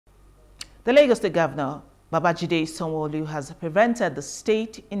The Lagos State Governor, Babajide Sanwo-Olu, has prevented the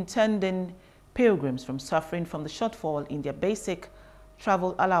state intending pilgrims from suffering from the shortfall in their basic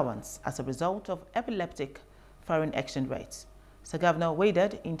travel allowance as a result of epileptic foreign exchange rates. The governor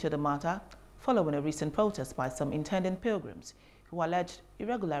waded into the matter following a recent protest by some intending pilgrims who alleged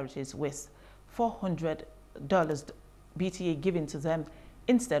irregularities with $400 BTA given to them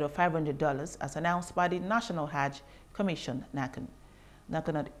instead of $500 as announced by the National Hajj Commission, NACON.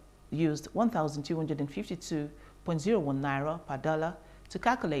 NACON had used 1,252.01 naira per dollar to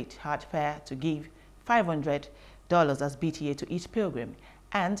calculate Hajj fare to give $500 as BTA to each pilgrim,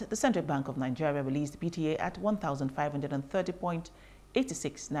 and the Central Bank of Nigeria released BTA at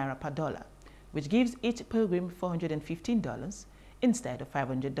 1,530.86 naira per dollar, which gives each pilgrim $415 instead of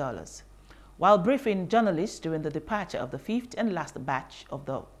 $500. While briefing journalists during the departure of the fifth and last batch of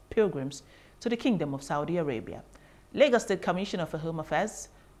the pilgrims to the Kingdom of Saudi Arabia, Lagos State Commissioner for Home Affairs,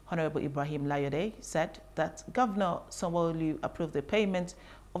 Honorable Ibrahim Layode, said that Governor Sanwo-Olu approved the payment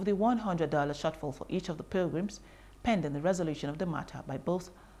of the $100 shortfall for each of the pilgrims, pending the resolution of the matter by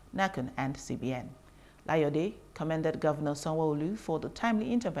both NACON and CBN. Layode commended Governor Sanwo-Olu for the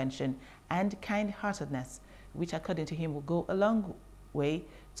timely intervention and kind-heartedness, which according to him will go a long way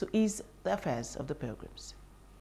to ease the affairs of the pilgrims.